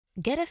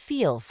Get a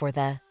feel for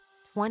the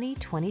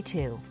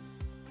 2022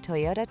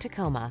 Toyota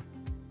Tacoma.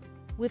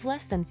 With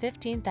less than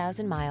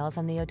 15,000 miles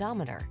on the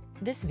odometer,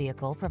 this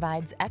vehicle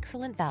provides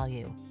excellent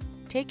value.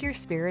 Take your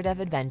spirit of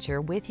adventure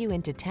with you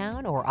into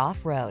town or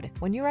off-road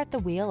when you're at the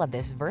wheel of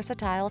this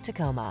versatile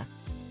Tacoma.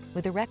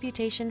 With a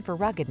reputation for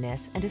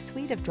ruggedness and a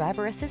suite of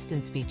driver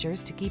assistance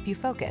features to keep you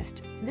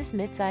focused, this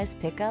midsize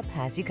pickup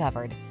has you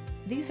covered.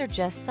 These are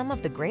just some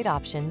of the great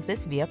options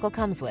this vehicle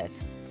comes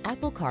with: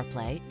 Apple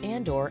CarPlay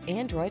and/or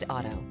Android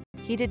Auto,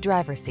 heated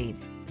driver's seat,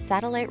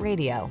 satellite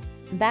radio,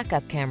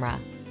 backup camera,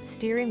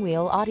 steering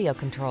wheel audio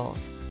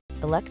controls,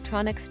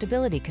 electronic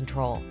stability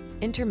control,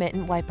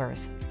 intermittent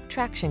wipers,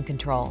 traction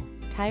control,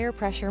 tire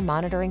pressure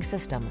monitoring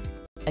system,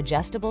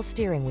 adjustable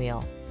steering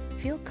wheel.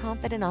 Feel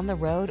confident on the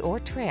road or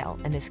trail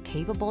in this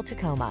capable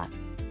Tacoma.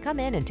 Come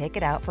in and take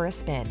it out for a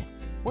spin.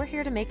 We're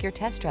here to make your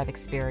test drive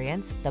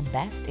experience the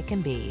best it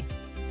can be.